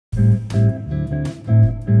Hello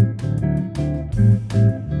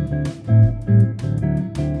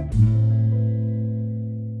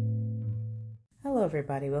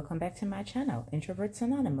everybody, welcome back to my channel, Introverts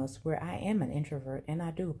Anonymous, where I am an introvert and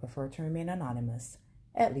I do prefer to remain anonymous,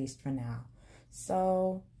 at least for now.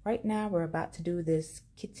 So right now we're about to do this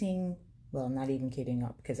kitting, well, not even kitting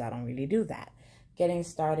up because I don't really do that. Getting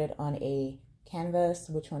started on a canvas.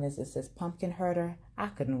 Which one is this? This pumpkin herder. I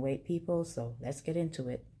couldn't wait, people, so let's get into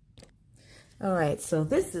it. All right, so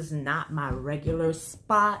this is not my regular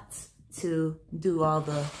spot to do all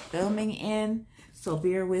the filming in, so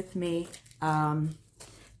bear with me.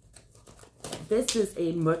 This is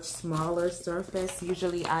a much smaller surface.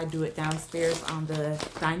 Usually I do it downstairs on the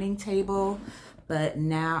dining table, but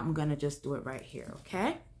now I'm gonna just do it right here,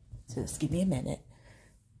 okay? So just give me a minute.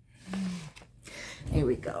 Here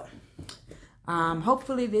we go.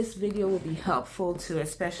 Hopefully this video will be helpful to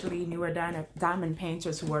especially newer diamond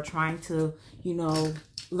painters who are trying to, you know,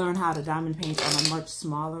 learn how to diamond paint on a much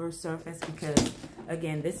smaller surface, because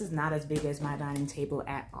again, this is not as big as my dining table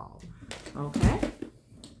at all. Okay.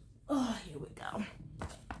 Oh, here we go.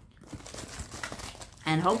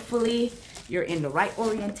 And hopefully you're in the right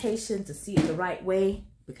orientation to see it the right way,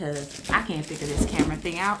 because I can't figure this camera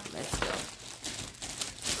thing out. Let's go.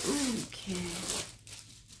 Okay.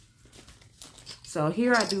 So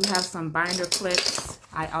here I do have some binder clips.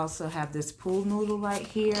 I also have this pool noodle right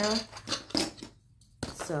here.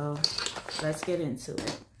 So let's get into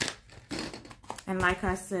it. And like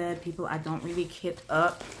I said, people, I don't really kit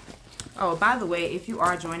up. Oh, by the way, if you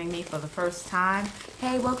are joining me for the first time,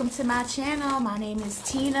 hey, welcome to my channel. My name is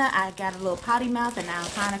Tina. I got a little potty mouth and now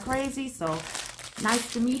I'm kind of crazy. So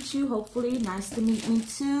nice to meet you. Hopefully nice to meet me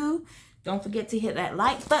too. Don't forget to hit that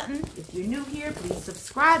like button. If you're new here, please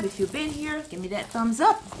subscribe. If you've been here, give me that thumbs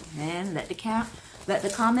up and let the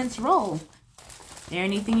comments roll. Is there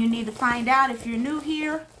anything you need to find out if you're new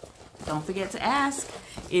here? Don't forget to ask.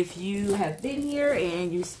 If you have been here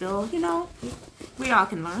and you still, you know, we all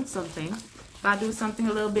can learn something. If I do something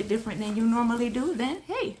a little bit different than you normally do, then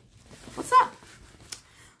hey, what's up?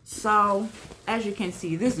 So as you can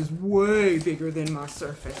see, this is way bigger than my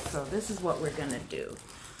surface. So this is what we're gonna do.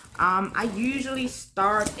 I usually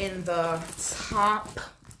start in the top,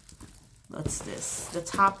 what's this? The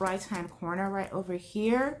top right-hand corner right over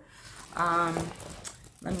here.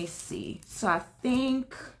 Let me see. So I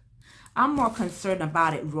think I'm more concerned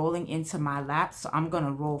about it rolling into my lap, so I'm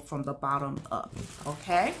gonna roll from the bottom up,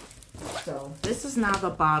 okay? So this is now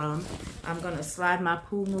the bottom. I'm gonna slide my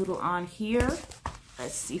pool noodle on here.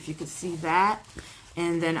 Let's see if you can see that.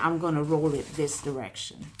 And then I'm gonna roll it this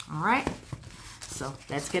direction, all right? So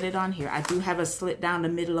let's get it on here. I do have a slit down the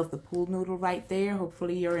middle of the pool noodle right there.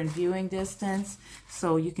 Hopefully you're in viewing distance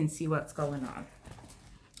so you can see what's going on.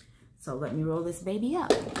 So let me roll this baby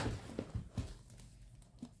up.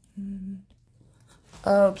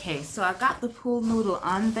 Okay, so I got the pool noodle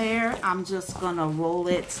on there. I'm just gonna roll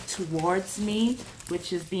it towards me,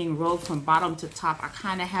 which is being rolled from bottom to top. I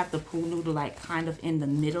kind of have the pool noodle like kind of in the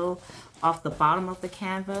middle of the bottom of the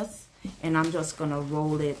canvas, and I'm just gonna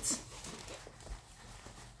roll it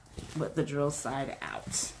with the drill side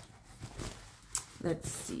out. Let's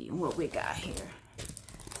see what we got here.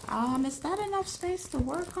 Is that enough space to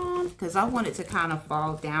work on? Because I want it to kind of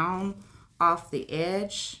fall down off the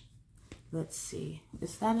edge. Let's see.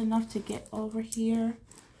 Is that enough to get over here?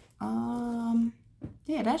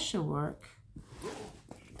 Yeah, that should work.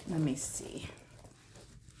 Let me see.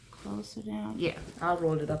 Closer down. Yeah, I'll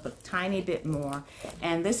roll it up a tiny bit more.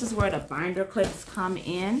 And this is where the binder clips come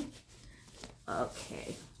in.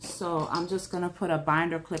 Okay, so I'm just gonna put a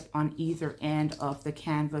binder clip on either end of the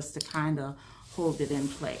canvas to kind of hold it in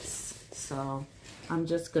place. So I'm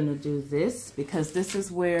just gonna do this because this is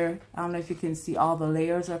where, I don't know if you can see, all the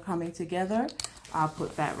layers are coming together. I'll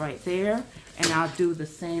put that right there, and I'll do the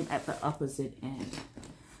same at the opposite end.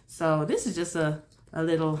 So this is just a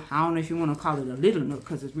little, I don't know if you want to call it a little nook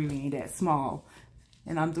because it really ain't that small.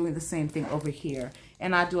 And I'm doing the same thing over here.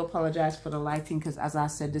 And I do apologize for the lighting because, as I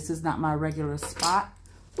said, this is not my regular spot.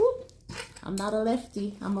 Whoop. I'm not a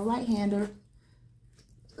lefty. I'm a right-hander.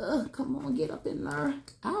 Come on, get up in there.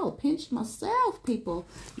 I'll pinch myself, people.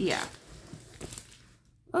 Yeah.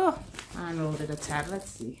 Oh, I rolled it a tad. Let's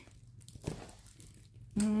see.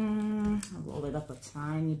 I'll roll it up a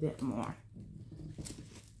tiny bit more.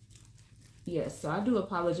 Yes, so I do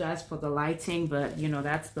apologize for the lighting, but you know,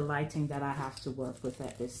 that's the lighting that I have to work with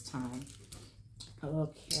at this time.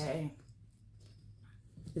 Okay.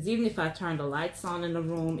 Because even if I turn the lights on in the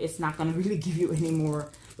room, it's not going to really give you any more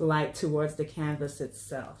light towards the canvas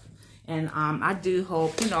itself. And I do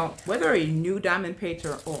hope, you know, whether a new diamond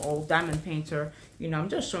painter or old diamond painter, you know, I'm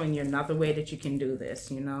just showing you another way that you can do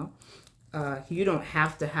this, you know. You don't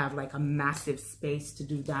have to have like a massive space to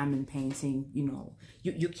do diamond painting, you know.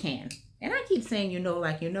 You can. And I keep saying, you know,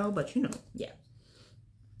 like, you know, but you know, yeah.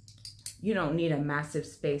 You don't need a massive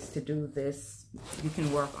space to do this. You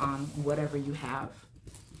can work on whatever you have.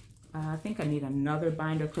 I think I need another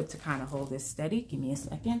binder clip to kind of hold this steady. Give me a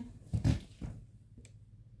second.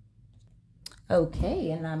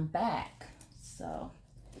 Okay, and I'm back. So,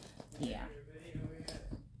 yeah.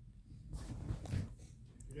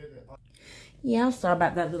 Yeah, I'm sorry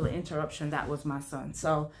about that little interruption. That was my son.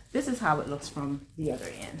 So, this is how it looks from the other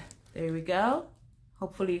end. There we go.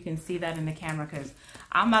 Hopefully, you can see that in the camera because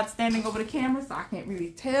I'm not standing over the camera, so I can't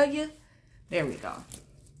really tell you. There we go.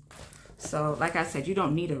 So, like I said, you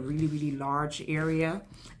don't need a really, really large area.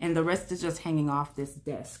 And the rest is just hanging off this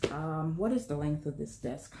desk. What is the length of this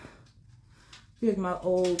desk? Here's my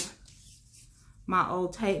old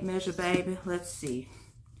tape measure, baby. Let's see.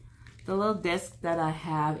 The little desk that I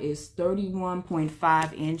have is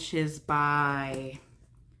 31.5 inches by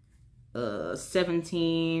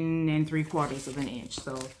 17 3/4 of an inch.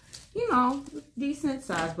 So, you know, decent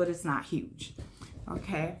size, but it's not huge.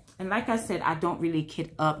 Okay. And like I said, I don't really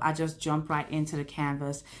kit up. I just jump right into the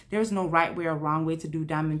canvas. There's no right way or wrong way to do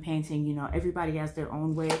diamond painting. You know, everybody has their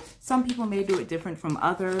own way. Some people may do it different from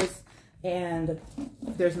others. And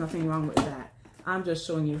there's nothing wrong with that. I'm just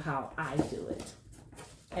showing you how I do it.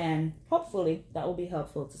 And hopefully that will be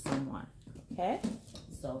helpful to someone. Okay?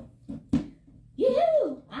 So,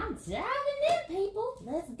 yoo-hoo! I'm diving in, people.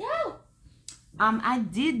 Let's go. I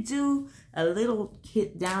did do a little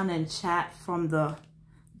kit down in chat from the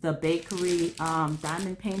bakery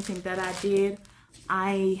diamond painting that I did.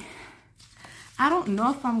 I don't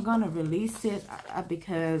know if I'm gonna release it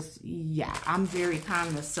because, yeah, I'm very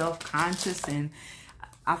kind of self-conscious and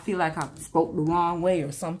I feel like I spoke the wrong way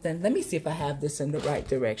or something. Let me see if I have this in the right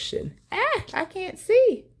direction. I can't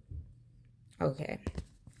see. Okay.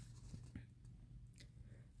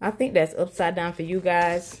 I think that's upside down for you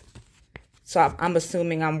guys. So I'm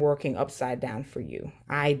assuming I'm working upside down for you.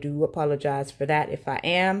 I do apologize for that if I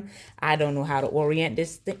am. I don't know how to orient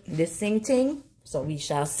this thing, so we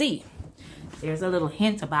shall see. There's a little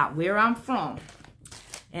hint about where I'm from.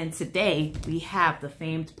 And today we have the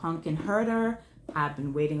famed pumpkin herder. I've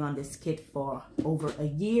been waiting on this kit for over a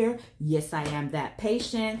year. Yes, I am that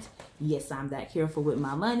patient. Yes, I'm that careful with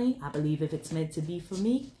my money. I believe if it's meant to be for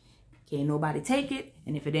me, can't nobody take it.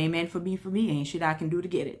 And if it ain't meant for me, ain't shit I can do to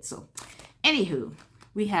get it. So, anywho,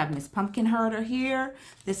 we have Miss Pumpkin Herder here.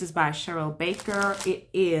 This is by Cheryl Baker. It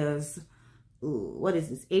is, ooh, what is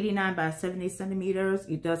this? 89 by 70 centimeters.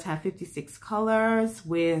 It does have 56 colors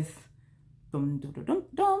with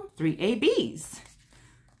 3 ABs.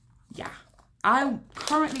 Yeah. I'm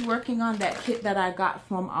currently working on that kit that I got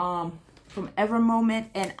from Ever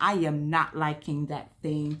Moment, and I am not liking that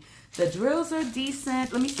thing. The drills are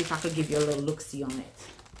decent. Let me see if I could give you a little look-see on it.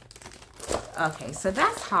 Okay, so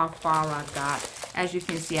that's how far I got. As you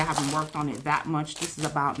can see, I haven't worked on it that much. This is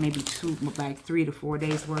about maybe 3 to 4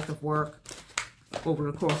 days worth of work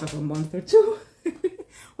over the course of a month or two.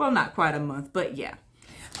 Well, not quite a month, but yeah.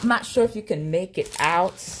 I'm not sure if you can make it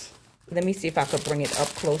out. Let me see if I could bring it up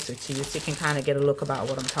closer to you so you can kind of get a look about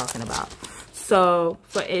what I'm talking about. So,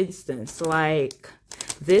 for instance, like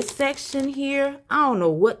this section here, I don't know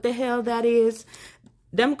what the hell that is.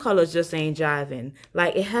 Them colors just ain't jiving.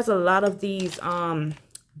 Like, it has a lot of these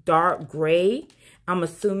dark gray. I'm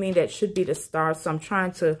assuming that should be the stars. So I'm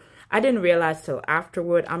trying to, I didn't realize till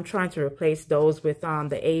afterward, I'm trying to replace those with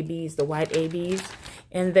the ABs, the white ABs.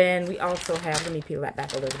 And then we also have, let me peel that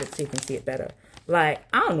back a little bit so you can see it better. Like,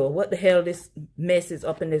 I don't know what the hell this mess is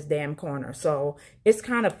up in this damn corner. So it's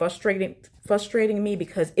kind of frustrating me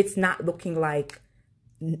because it's not looking like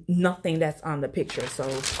nothing that's on the picture. So,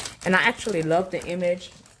 and I actually love the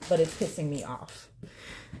image, but it's pissing me off.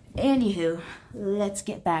 Anywho, let's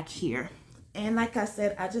get back here. And like I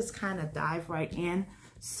said, I just kind of dive right in.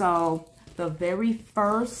 So the very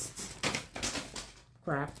first,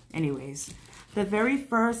 the very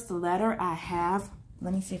first letter I have,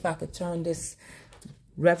 let me see if I could turn this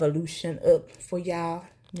revolution up for y'all.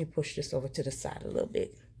 Let me push this over to the side a little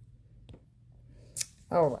bit.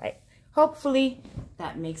 All right. Hopefully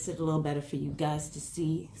that makes it a little better for you guys to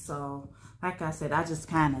see. So, like I said, I just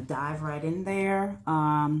kind of dive right in there.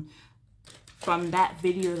 From that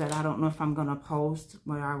video that I don't know if I'm going to post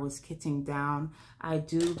where I was kitting down, I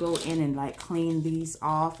do go in and like clean these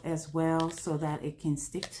off as well so that it can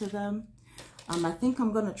stick to them. I think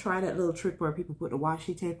I'm going to try that little trick where people put the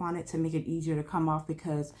washi tape on it to make it easier to come off,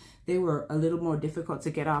 because they were a little more difficult to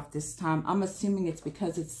get off this time. I'm assuming it's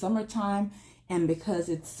because it's summertime and because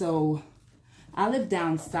it's so... I live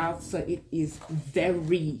down south, so it is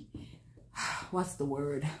very... what's the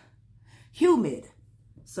word? Humid.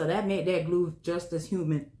 So that made that glue just as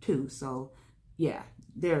humid too. So yeah,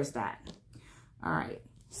 there's that. All right.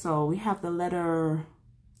 So we have the letter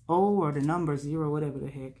O or the number 0, whatever the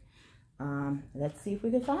heck. Let's see if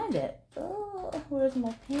we can find it. Oh, where's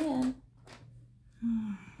my pen?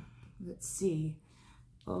 Let's see.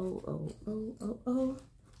 Oh.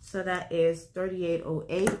 So that is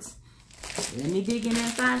 3808. Let me dig in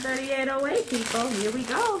and find 3808, people. Here we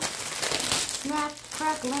go. Snap,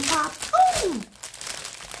 crackle, and pop. Ooh!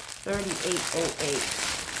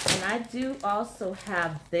 3808. And I do also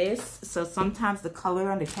have this. So sometimes the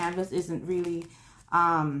color on the canvas isn't really,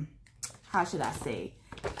 how should I say,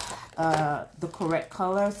 the correct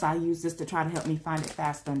color. So I use this to try to help me find it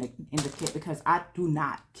faster in the kit, because I do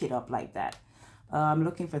not kit up like that. I'm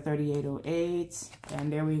looking for 3808,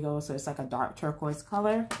 and there we go. So it's like a dark turquoise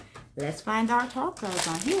color. Let's find dark turquoise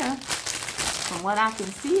on here. From what I can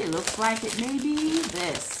see, it looks like it may be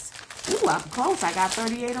this. Ooh, I'm close. I got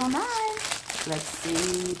 3809. Let's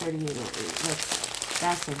see, 3808.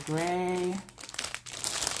 That's a gray.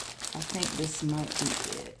 I think this might be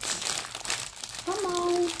it. Come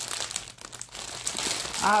on.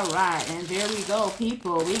 All right, and there we go,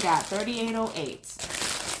 people. We got 3808.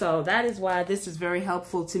 So that is why this is very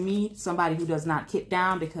helpful to me, somebody who does not kit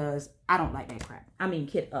down, because I don't like that crap. I mean,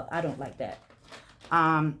 kit up. I don't like that.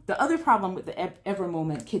 The other problem with the Ever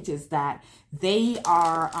Moment kits is that they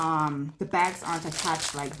are, the bags aren't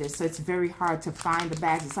attached like this. So it's very hard to find the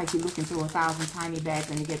bags. It's like you're looking through 1,000 tiny bags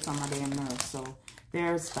and it gets on my damn nerves. So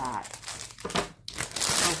there's that.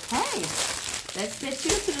 Okay. Let's set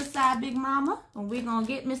you to the side, Big Mama. And we're going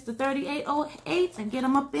to get Mr. 3808 and get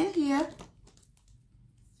him up in here.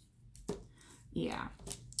 Yeah.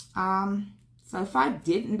 So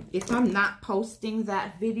if I'm not posting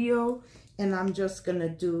that video and I'm just gonna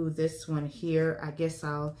do this one here, I guess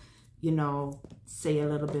I'll, you know, say a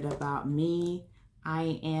little bit about me.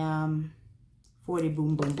 I am 40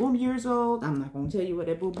 boom boom boom years old. I'm not gonna tell you what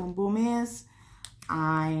that boom boom boom is.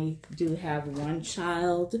 I do have one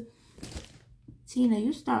child. Tina,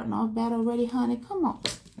 you starting off bad already, honey? Come on.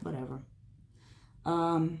 Whatever.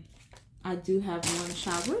 I do have one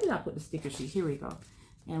child. Where did I put the sticker sheet? Here we go.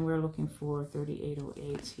 And we're looking for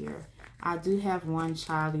 3808 here. I do have one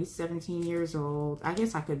child. He's 17 years old. I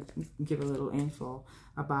guess I could give a little info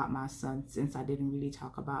about my son, since I didn't really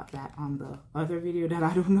talk about that on the other video that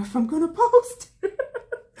I don't know if I'm going to post.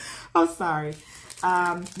 Oh, sorry.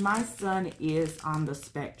 My son is on the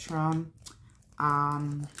spectrum.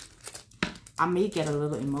 I may get a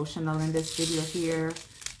little emotional in this video here.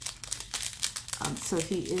 So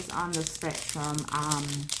he is on the spectrum.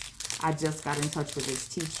 I just got in touch with his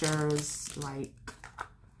teachers like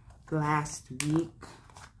last week.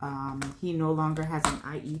 He no longer has an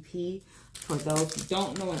IEP. For those who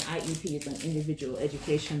don't know, an IEP is an individual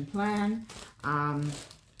education plan. And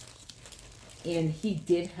he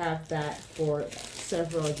did have that for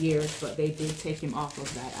several years, but they did take him off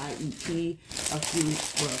of that IEP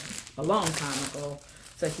a long time ago.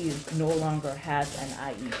 So he no longer has an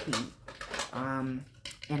IEP.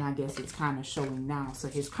 And I guess it's kind of showing now. So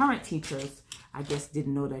his current teachers, I guess,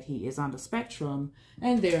 didn't know that he is on the spectrum,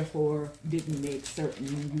 and therefore didn't make certain,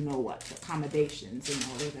 you know what, accommodations and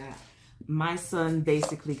all of that. My son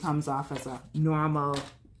basically comes off as a normal,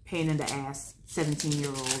 pain in the ass,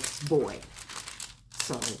 17-year-old boy.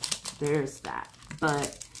 So there's that.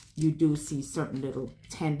 But you do see certain little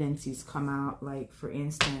tendencies come out. Like, for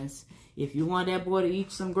instance, if you want that boy to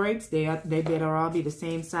eat some grapes, they better all be the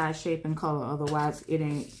same size, shape, and color. Otherwise,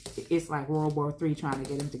 it's like World War III trying to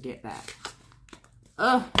get him to get that.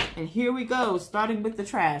 And here we go, starting with the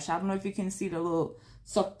trash. I don't know if you can see the little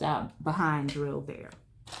sucked out behind drill there.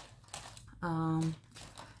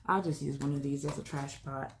 I'll just use one of these as a trash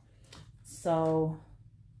pot. So,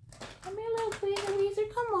 come here, little Queen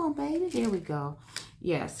Weezer. Come on, baby. There we go.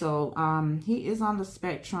 Yeah, so he is on the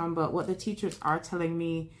spectrum, but what the teachers are telling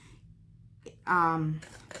me,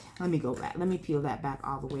 let me go back. Let me peel that back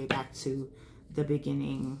all the way back to the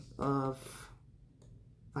beginning of,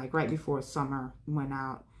 like, right before summer went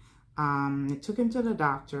out. It took him to the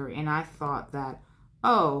doctor, and I thought that,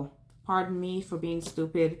 oh, pardon me for being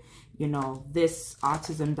stupid, you know, this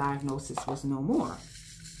autism diagnosis was no more.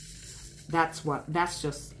 That's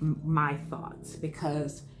just my thoughts,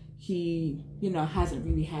 because he, you know, hasn't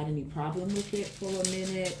really had any problem with it for a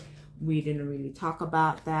minute. We didn't really talk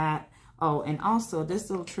about that. Oh, and also this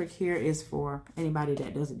little trick here is for anybody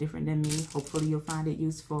that does it different than me. Hopefully you'll find it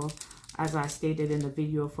useful. As I stated in the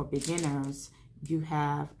video for beginners,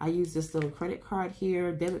 I use this little credit card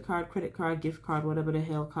here, debit card, credit card, gift card, whatever the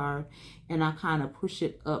hell card, and I kind of push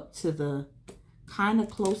it up to the, kind of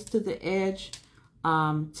close to the edge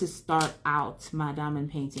to start out my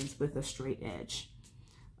diamond paintings with a straight edge.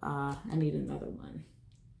 I need another one.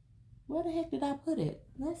 Where the heck did I put it?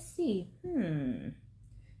 Let's see.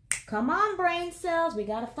 Come on, brain cells. We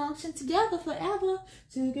gotta function together forever.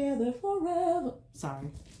 Together forever. Sorry.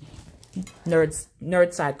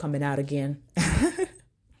 Nerd side coming out again.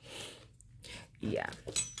 Yeah.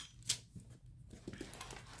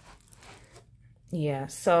 Yeah,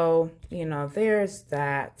 so, you know, there's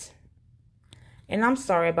that. And I'm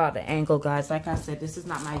sorry about the angle, guys. Like I said, this is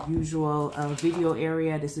not my usual video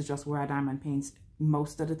area. This is just where I diamond paint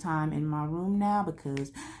most of the time in my room now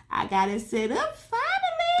because I got it set up finally.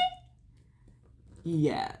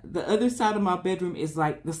 Yeah, the other side of my bedroom is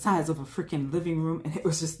like the size of a freaking living room, and it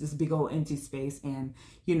was just this big old empty space, and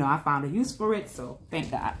you know, I found a use for it, so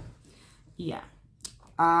thank God. Yeah.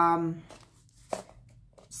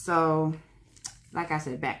 So like I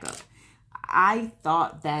said, back up. I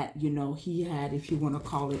thought that, you know, he had, if you want to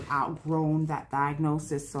call it, outgrown that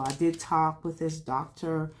diagnosis. So I did talk with his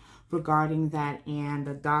doctor regarding that, and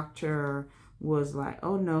the doctor was like,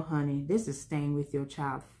 oh no, honey, this is staying with your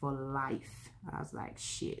child for life. I was like,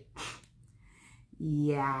 shit.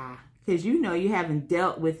 Yeah, because you know you haven't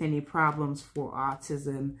dealt with any problems for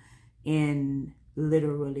autism in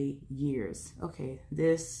literally years. Okay,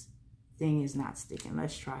 this thing is not sticking.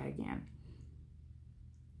 Let's try again.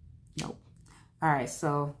 Nope. All right,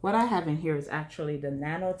 so what I have in here is actually the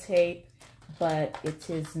nano tape, but it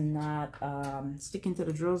is not sticking to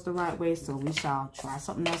the drills the right way, so we shall try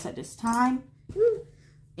something else at this time.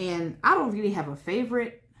 And I don't really have a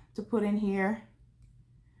favorite to put in here.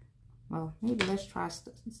 Well, maybe let's try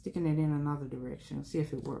sticking it in another direction. See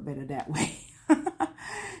if it worked better that way.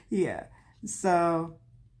 Yeah, so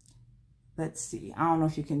let's see. I don't know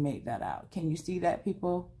if you can make that out. Can you see that,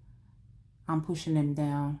 people? I'm pushing them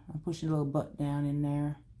down. I'm pushing a little butt down in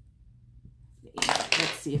there.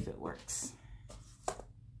 Let's see if it works.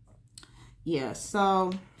 Yeah,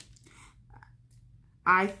 so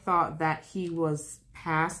I thought that he was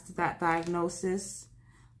past that diagnosis,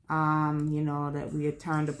 you know, that we had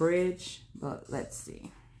turned the bridge, but let's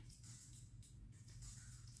see.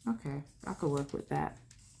 Okay, I could work with that.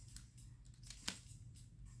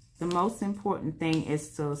 The most important thing is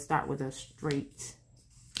to start with a straight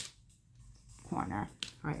corner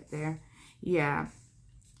right there. Yeah.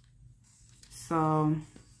 So,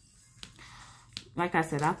 like I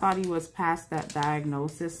said, I thought he was past that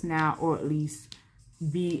diagnosis now, or at least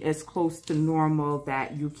be as close to normal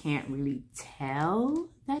that you can't really tell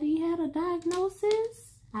that he had a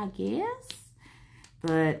diagnosis, I guess.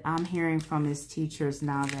 But I'm hearing from his teachers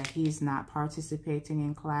now that he's not participating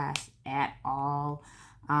in class at all.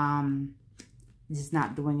 He's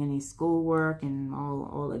not doing any schoolwork and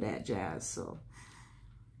all of that jazz. So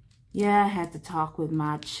yeah, I had to talk with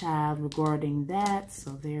my child regarding that.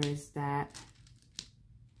 So there is that.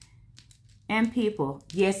 And people,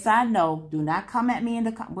 yes, I know, do not come at me in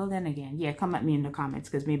the well, then again, yeah, come at me in the comments,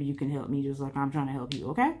 because maybe you can help me just like I'm trying to help you,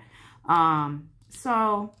 okay?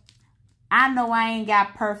 So I know I ain't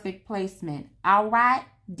got perfect placement. All right,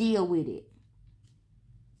 deal with it.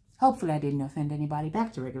 Hopefully I didn't offend anybody.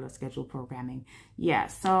 Back to regular scheduled programming. Yeah,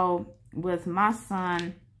 so with my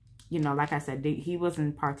son, you know, like I said, he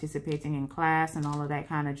wasn't participating in class and all of that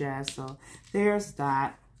kind of jazz. So there's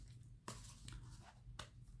that.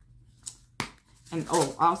 And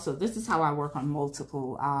oh, also, this is how I work on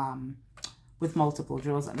multiple, with multiple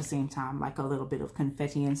drills at the same time, like a little bit of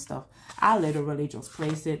confetti and stuff. I literally just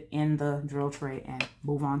place it in the drill tray and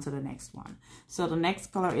move on to the next one. So the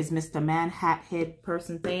next color is Mr. Man-Hat Head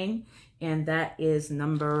Person Thing. And that is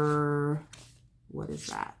number, what is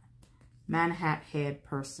that? Man-Hat Head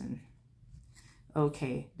Person.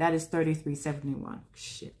 Okay, that is 3371.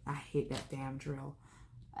 Shit, I hate that damn drill.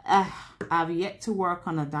 I've yet to work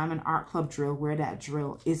on a Diamond Art Club drill where that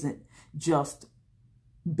drill isn't just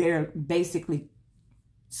basically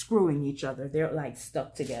screwing each other. They're like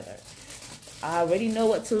stuck together. I already know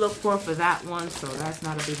what to look for that one, so that's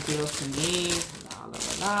not a big deal to me. La, la,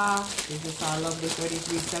 la, la. This is our lovely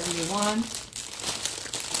 3371.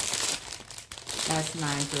 That's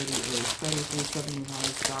 938. 3371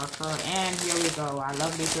 is darker. And here we go. Our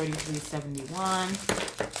lovely 3371.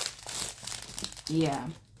 Yeah.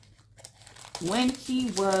 When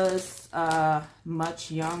he was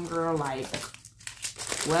much younger, like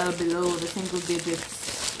well below the single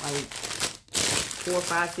digits, like 4,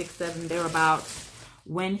 5, 6, 7, thereabouts.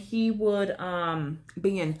 When he would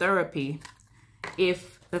be in therapy,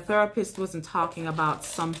 if the therapist wasn't talking about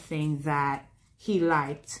something that he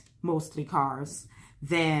liked, mostly cars,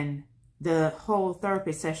 then the whole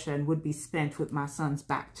therapy session would be spent with my son's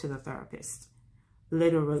back to the therapist.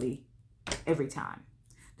 Literally every time.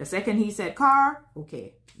 The second he said car,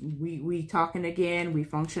 okay, we talking again, we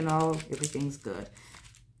functional, everything's good.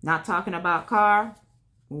 Not talking about car,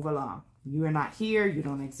 move along. You are not here, you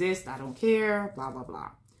don't exist, I don't care, blah, blah,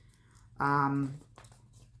 blah.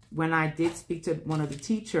 When I did speak to one of the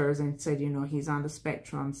teachers and said, you know, he's on the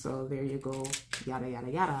spectrum, so there you go, yada,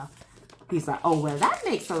 yada, yada. He's like, oh, well, that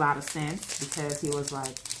makes a lot of sense, because he was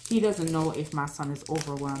like, he doesn't know if my son is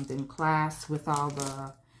overwhelmed in class with all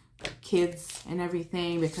the kids and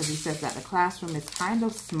everything, because he says that the classroom is kind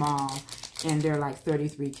of small and there are like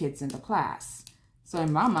 33 kids in the class. So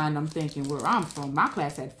in my mind, I'm thinking where I'm from, my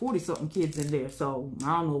class had 40-something kids in there. So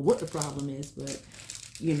I don't know what the problem is, but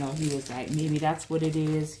you know, he was like, maybe that's what it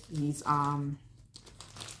is. He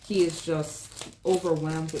is just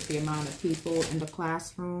overwhelmed with the amount of people in the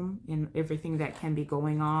classroom and everything that can be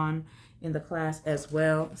going on in the class as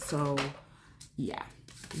well. So yeah,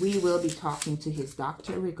 we will be talking to his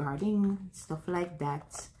doctor regarding stuff like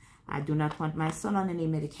that. I do not want my son on any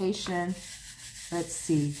medication. Let's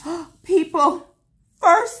see. People,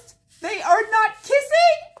 first, they are not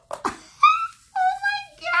kissing. Oh my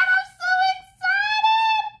God, I'm so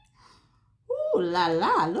excited. Ooh la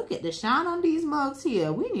la, look at the shine on these mugs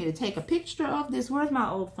here. We need to take a picture of this. Where's my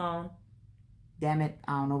old phone? Damn it,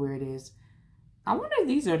 I don't know where it is. I wonder if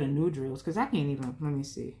these are the new drills, because I can't even, let me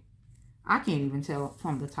see. I can't even tell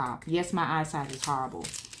from the top. Yes, my eyesight is horrible.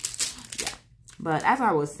 Yeah. But as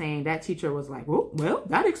I was saying, that teacher was like, oh, well,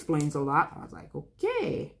 that explains a lot. I was like,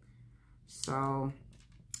 okay. So,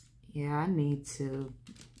 yeah, I need to,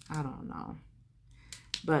 I don't know.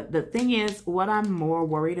 But the thing is, what I'm more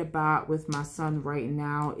worried about with my son right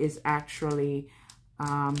now is actually,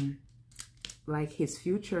 like his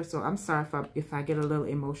future. So I'm sorry if I get a little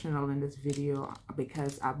emotional in this video,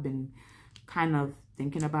 because I've been kind of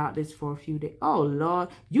thinking about this for a few days. Oh Lord,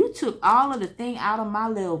 you took all of the thing out of my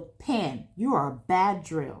little pen. You are a bad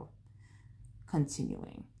drill.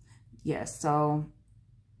 Continuing. Yes, so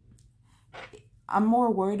I'm more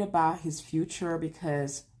worried about his future,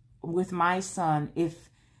 because with my son, if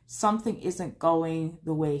something isn't going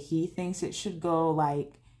the way he thinks it should go,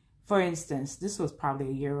 like for instance, this was probably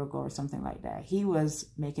a year ago or something like that. He was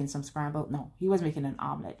making some he was making an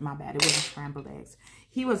omelet. My bad. It wasn't scrambled eggs.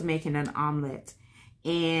 He was making an omelet,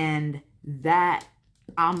 and that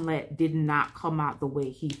omelet did not come out the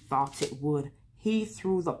way he thought it would. He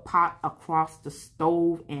threw the pot across the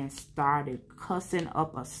stove and started cussing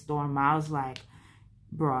up a storm. I was like,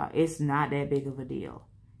 bruh, it's not that big of a deal.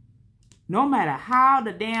 No matter how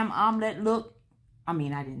the damn omelet looked, I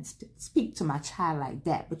mean, I didn't speak to my child like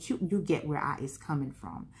that, but you get where I is coming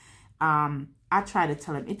from. I try to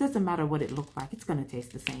tell him, it doesn't matter what it looked like. It's going to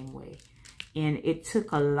taste the same way. And it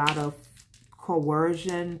took a lot of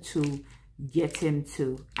coercion to get him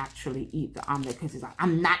to actually eat the omelet, because he's like,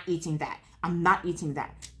 I'm not eating that. I'm not eating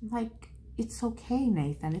that. I'm like, it's okay,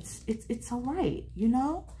 Nathan. It's all right, you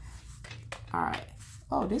know? All right.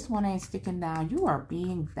 Oh, this one ain't sticking down. You are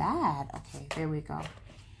being bad. Okay, there we go.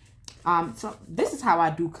 So this is how I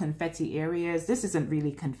do confetti areas. This isn't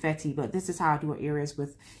really confetti, but this is how I do areas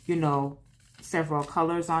with, you know, several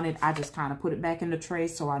colors on it. I just kind of put it back in the tray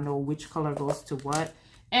so I know which color goes to what.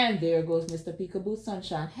 And there goes Mr. Peekaboo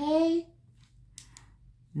Sunshine. Hey.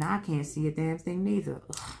 Now I can't see a damn thing neither.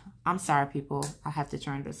 Ugh. I'm sorry, people. I have to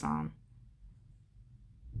turn this on.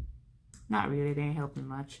 Not really. They ain't helping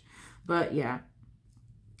much. But yeah.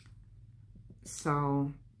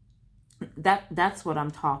 So that's what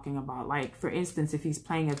I'm talking about. Like, for instance, if he's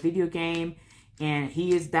playing a video game and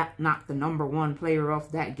he is not the #1 player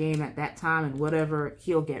of that game at that time and whatever,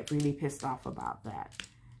 he'll get really pissed off about that.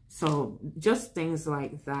 So just things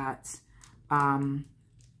like that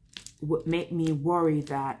would make me worry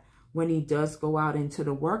that when he does go out into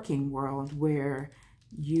the working world, where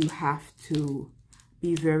you have to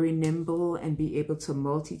be very nimble and be able to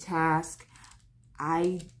multitask,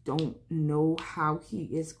 I don't know how he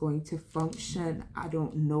is going to function. I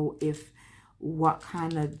don't know what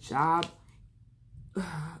kind of job.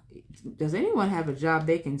 Does anyone have a job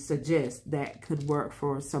they can suggest that could work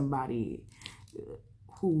for somebody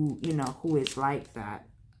who, you know, who is like that?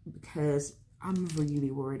 Because I'm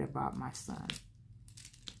really worried about my son.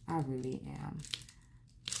 I really am.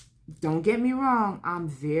 Don't get me wrong. I'm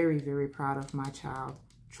very, very proud of my child.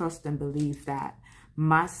 Trust and believe that.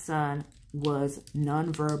 My son was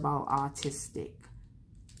nonverbal autistic.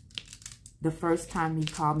 The first time he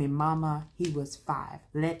called me mama, he was 5.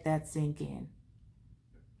 Let that sink in.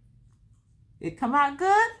 It come out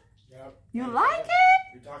good? Yep. You like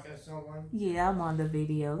it? You talking to someone? Yeah, I'm on the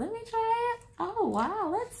video. Let me try it. Oh, wow.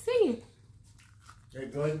 Let's see. They're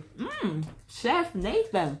good? Chef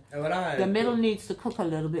Nathan. The middle needs to cook a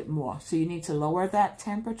little bit more. So you need to lower that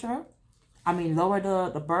temperature. I mean, lower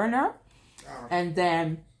the burner. And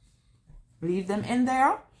then leave them in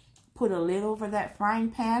there. Put a lid over that frying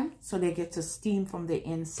pan so they get to steam from the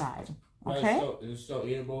inside. Okay? It's still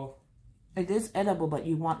eatable? It is edible, but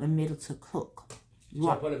you want the middle to cook. So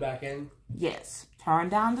I put it back in? Yes. Turn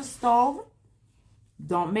down the stove.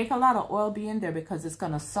 Don't make a lot of oil be in there because it's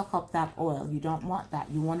going to suck up that oil. You don't want that.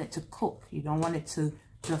 You want it to cook. You don't want it to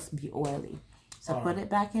just be oily. So put it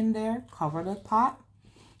back in there. Cover the pot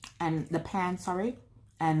and the pan, sorry,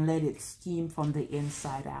 and let it steam from the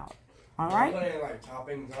inside out. All right? Put any like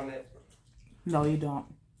toppings on it? No, you don't.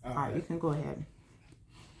 All right, you can go ahead.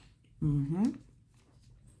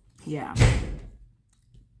 Yeah.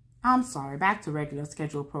 I'm sorry. Back to regular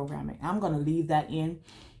scheduled programming. I'm going to leave that in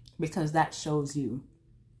because that shows you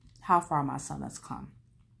how far my son has come.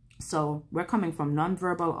 So we're coming from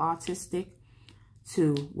nonverbal autistic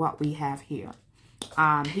to what we have here.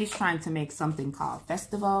 He's trying to make something called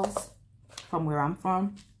festivals from where I'm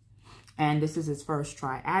from. And this is his first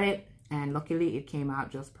try at it. And luckily it came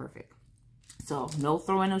out just perfect. So no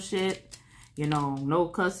throwing of shit, you know, no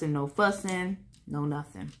cussing, no fussing, no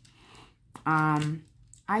nothing.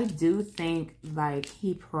 I do think like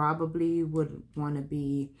he probably would want to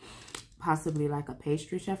be possibly like a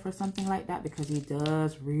pastry chef or something like that because he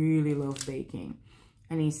does really love baking.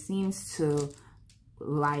 And he seems to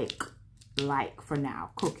like for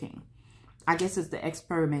now cooking. I guess it's the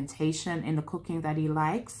experimentation in the cooking that he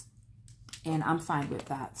likes. And I'm fine with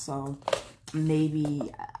that. So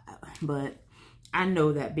maybe, but I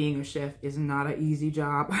know that being a chef is not an easy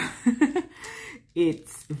job.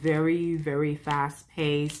 It's very, very fast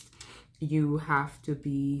paced. You have to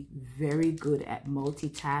be very good at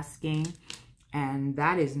multitasking. And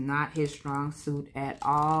that is not his strong suit at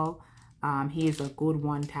all. He is a good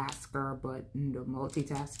one-tasker, but the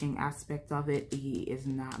multitasking aspect of it, he is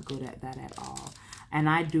not good at that at all. And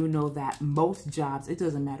I do know that most jobs, it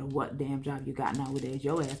doesn't matter what damn job you got nowadays,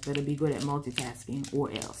 your ass better be good at multitasking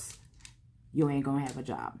or else you ain't gonna have a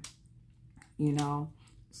job, you know?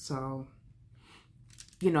 So,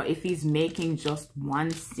 you know, if he's making just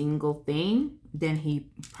one single thing, then he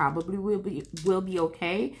probably will be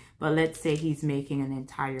okay. But let's say he's making an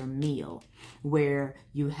entire meal where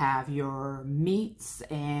you have your meats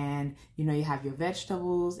and, you know, you have your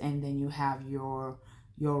vegetables and then you have your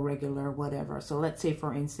regular whatever. So let's say,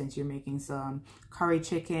 for instance, you're making some curry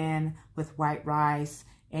chicken with white rice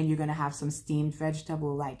and you're going to have some steamed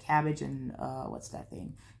vegetable like cabbage and, what's that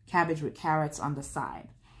thing? Cabbage with carrots on the side,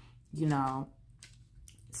 you know.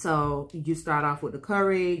 So you start off with the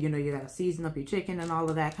curry, you know, you got to season up your chicken and all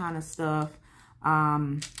of that kind of stuff.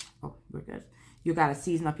 Oh, we're good. You got to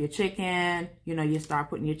season up your chicken. You know, you start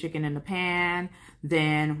putting your chicken in the pan.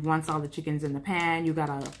 Then once all the chicken's in the pan, you got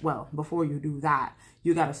to, well, before you do that,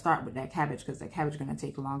 you got to start with that cabbage because that cabbage is going to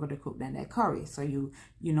take longer to cook than that curry. So you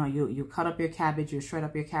cut up your cabbage, you shred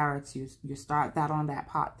up your carrots, you start that on that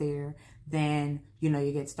pot there. Then, you know,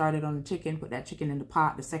 you get started on the chicken, put that chicken in the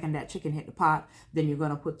pot. The second that chicken hit the pot, then you're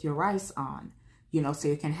going to put your rice on, you know, so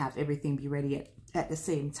you can have everything be ready at the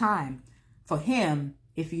same time. For him,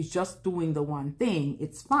 if he's just doing the one thing,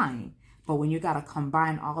 it's fine. But when you got to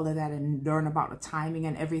combine all of that and learn about the timing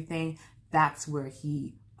and everything, that's where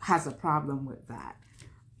he has a problem with that,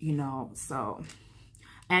 you know. So,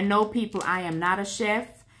 and no, people, I am not a chef.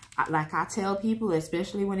 Like I tell people,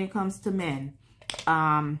 especially when it comes to men,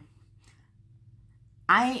 I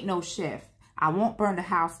ain't no chef. I won't burn the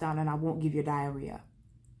house down and I won't give you diarrhea.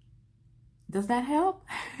 Does that help?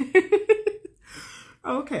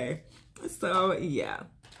 Okay. So, yeah.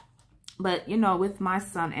 But, you know, with my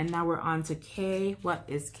son, and now we're on to K. What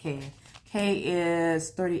is K? K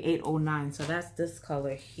is 3809. So, that's this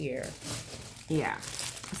color here. Yeah.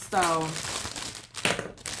 So,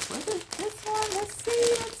 what is this one? Let's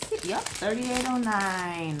see. Yep,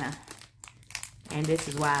 3809. And this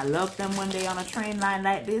is why I love them when they're on a train line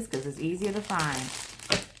like this, because it's easier to find.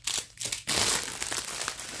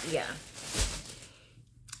 Yeah.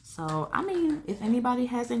 So, I mean, if anybody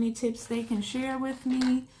has any tips they can share with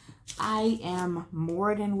me, I am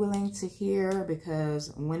more than willing to hear,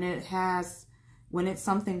 because when it's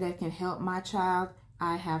something that can help my child,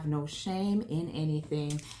 I have no shame in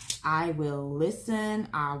anything. I will listen.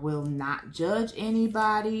 I will not judge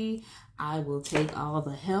anybody. I will take all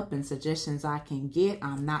the help and suggestions I can get.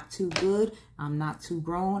 I'm not too good. I'm not too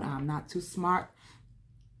grown. I'm not too smart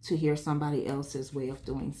to hear somebody else's way of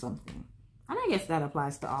doing something. And I guess that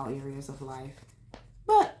applies to all areas of life.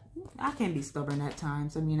 But I can be stubborn at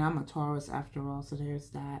times. I mean, I'm a Taurus after all, so there's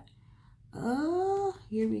that. Oh,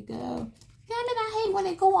 here we go. Damn it, I hate when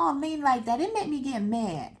it go on lean like that. It make me get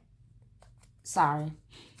mad. Sorry.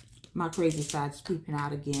 My crazy side's creeping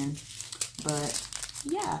out again. But,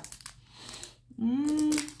 yeah.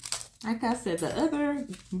 Like I said, the other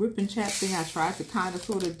Wip Chat thing I tried to kind of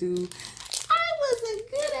sort of do, I wasn't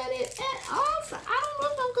good at it at all. So I don't know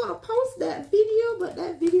if I'm going to post that video, but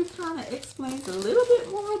that video kind of explains a little bit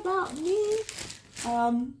more about me.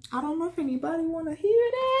 I don't know if anybody want to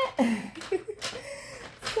hear that.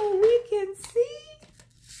 So we can see.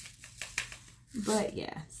 But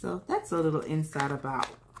yeah, so that's a little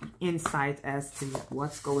insight as to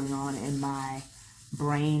what's going on in my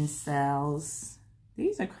brain cells.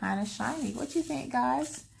 These are kind of shiny. What you think,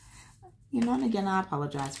 guys? You know, and again, I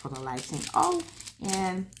apologize for the lighting. Oh,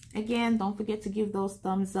 and again, don't forget to give those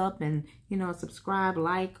thumbs up and, you know, subscribe,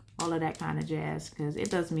 like, all of that kind of jazz, because it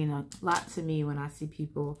does mean a lot to me when I see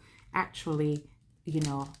people actually, you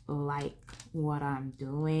know, like what I'm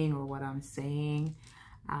doing or what I'm saying.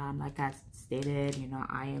 Like I stated, you know,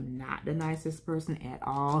 I am not the nicest person at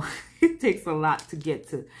all. It takes a lot to get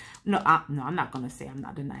to. No, I'm not going to say I'm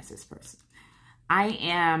not the nicest person. I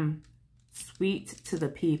am sweet to the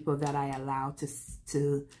people that I allow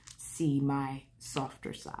to see my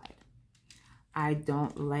softer side. I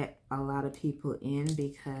don't let a lot of people in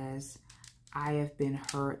because I have been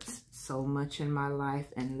hurt so much in my life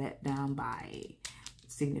and let down by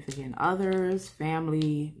significant others,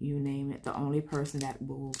 family, you name it. The only person that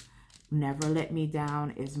will never let me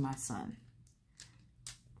down is my son.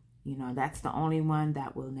 You know, that's the only one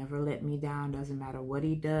that will never let me down. Doesn't matter what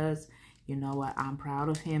he does. You know what? I'm proud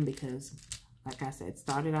of him because, like I said,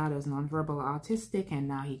 started out as nonverbal autistic and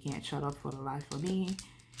now he can't shut up for the life of me.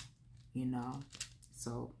 You know,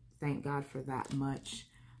 so thank God for that much.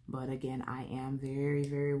 But again, I am very,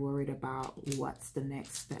 very worried about what's the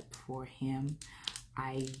next step for him.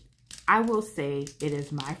 I will say it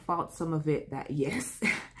is my fault, some of it, that yes,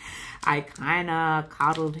 I kind of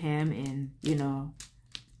coddled him and, you know,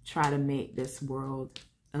 try to make this world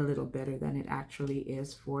a little better than it actually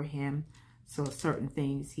is for him. So certain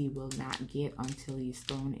things he will not get until he's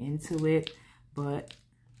thrown into it. But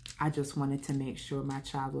I just wanted to make sure my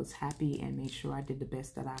child was happy and make sure I did the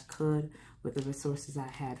best that I could with the resources I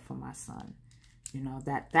had for my son. You know,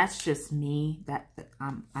 that's just me.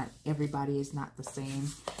 Everybody is not the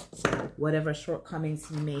same. So whatever shortcomings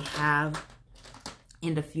he may have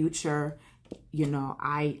in the future, you know,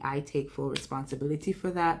 I take full responsibility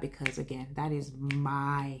for that because, again, that is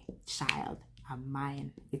my child.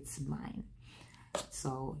 Mine. It's mine.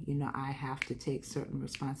 So, you know, I have to take certain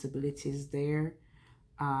responsibilities there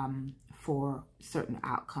for certain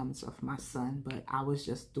outcomes of my son. But I was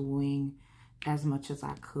just doing as much as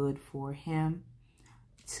I could for him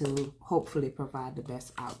to hopefully provide the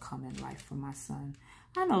best outcome in life for my son.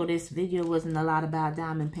 I know this video wasn't a lot about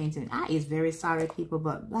diamond painting. I is very sorry, people,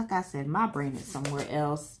 but like I said, my brain is somewhere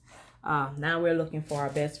else. Now we're looking for our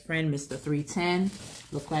best friend, Mr. 310.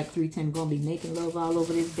 Look like 310 gonna be making love all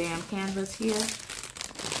over this damn canvas here.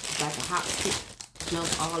 Like a hot stick jump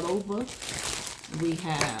all over. We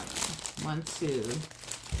have 1, 2,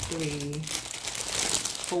 3,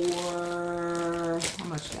 4. How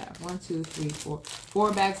much that? 1, 2, 3, 4.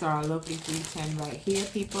 4 bags are our lovely 310 right here,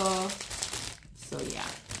 people. So yeah.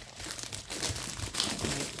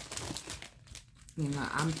 You know,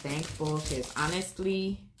 I'm thankful because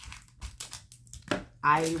honestly,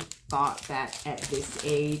 I thought that at this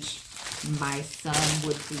age, my son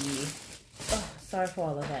would be, oh, sorry for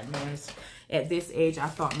all of that noise. At this age, I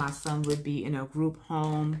thought my son would be in a group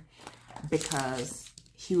home because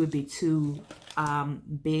he would be too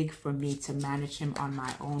big for me to manage him on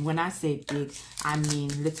my own. When I say big, I mean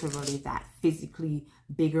literally that physically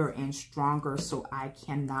bigger and stronger, so I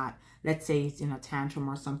cannot, let's say he's in a tantrum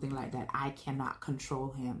or something like that, I cannot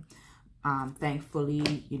control him.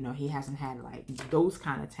 Thankfully, you know, he hasn't had like those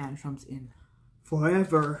kind of tantrums in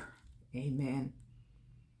forever. Amen.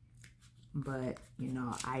 But, you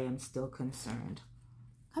know, I am still concerned.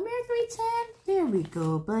 Come here, 310. There we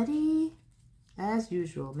go, buddy. As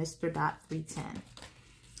usual, Mr. 310.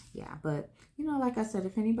 Yeah, but, you know, like I said,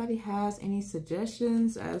 if anybody has any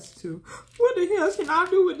suggestions as to what the hell can I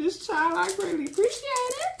do with this child, I greatly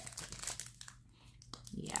appreciate it.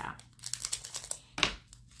 Yeah.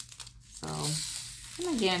 So,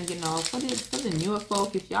 and again, you know, for the newer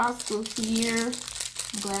folk, if y'all still here,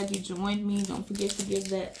 I'm glad you joined me. Don't forget to give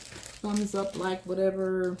that thumbs up, like,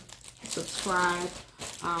 whatever, subscribe.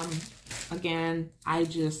 Again, I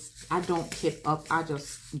don't kit up. I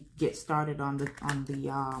just get started on the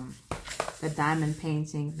diamond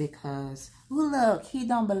painting because, oh look, he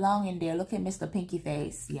don't belong in there. Look at Mr. Pinky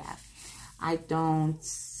Face. Yeah, I don't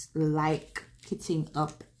like kitting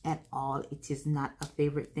up at all. It is not a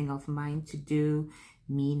favorite thing of mine to do.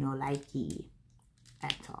 Me no likey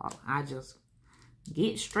at all. I just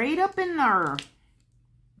get straight up in there.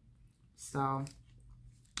 So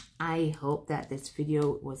I hope that this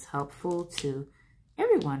video was helpful to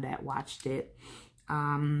everyone that watched it.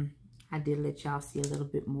 I did let y'all see a little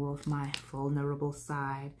bit more of my vulnerable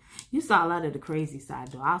side. You saw a lot of the crazy side,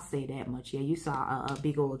 though. I'll say that much. Yeah, you saw a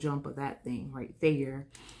big old jump of that thing right there.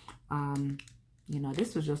 You know,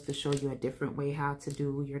 this was just to show you a different way how to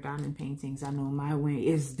do your diamond paintings. I know my way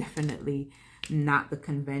is definitely not the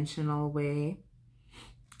conventional way.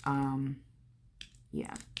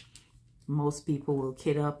 Yeah. Most people will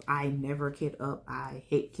kit up. I never kit up. I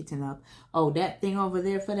hate kitting up. Oh, that thing over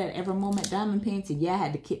there for that Ever Moment diamond painting. Yeah, I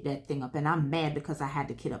had to kit that thing up. And I'm mad because I had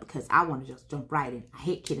to kit up because I want to just jump right in. I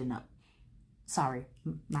hate kitting up. Sorry.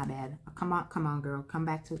 My bad. Come on, girl. Come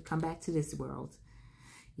back to this world.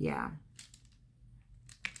 Yeah.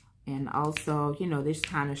 And also, you know, this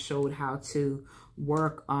kind of showed how to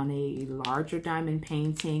work on a larger diamond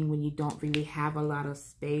painting when you don't really have a lot of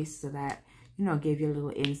space, so that, you know, gave you a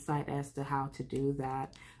little insight as to how to do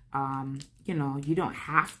that. You know, you don't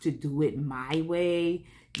have to do it my way.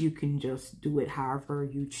 You can just do it however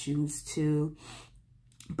you choose to.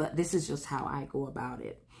 But this is just how I go about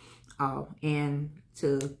it. Oh, and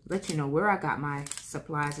to let you know where I got my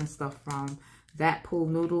supplies and stuff from, that pool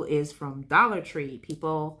noodle is from Dollar Tree,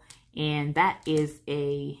 people. And that is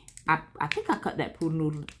I think I cut that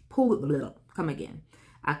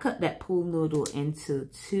I cut that pool noodle into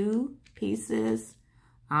 2 pieces.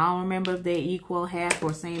 I don't remember if they equal, half,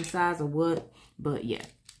 or same size or what, but yeah.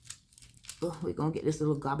 Oh, we're gonna get this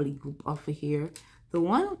little gobbledygook off of here. The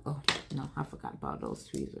one, oh no, I forgot about those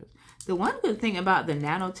tweezers. The one good thing about the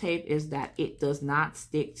nano tape is that it does not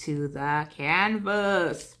stick to the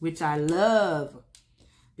canvas, which I love,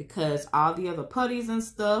 because all the other putties and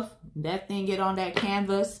stuff, that thing get on that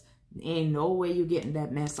canvas, ain't no way you're getting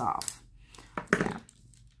that mess off. Yeah.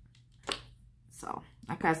 So,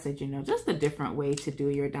 like I said, you know, just a different way to do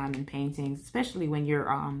your diamond paintings, especially when you're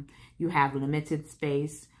you have limited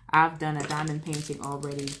space. I've done a diamond painting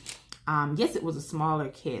already. Yes, it was a smaller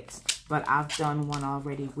kit, but I've done one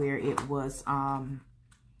already where it was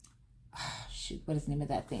shoot, what is the name of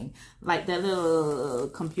that thing? Like that little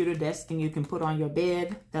computer desk and you can put on your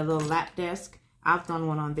bed, that little lap desk. I've done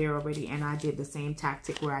one on there already, and I did the same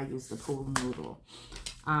tactic where I used the pool noodle.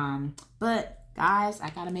 But guys, I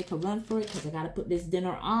gotta make a run for it because I gotta put this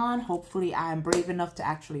dinner on. Hopefully I'm brave enough to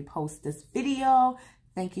actually post this video.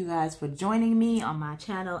 Thank you guys for joining me on my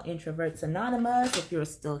channel, Introverts Anonymous. If you're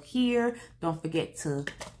still here, don't forget to,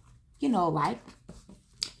 you know, like.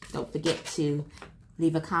 Don't forget to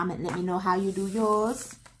leave a comment. Let me know how you do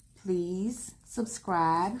yours. Please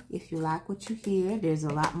subscribe if you like what you hear. There's a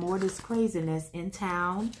lot more of this craziness in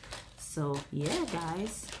town. So, yeah,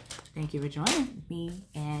 guys. Thank you for joining me.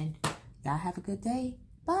 And y'all have a good day.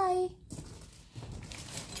 Bye.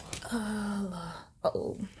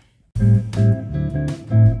 Uh-oh.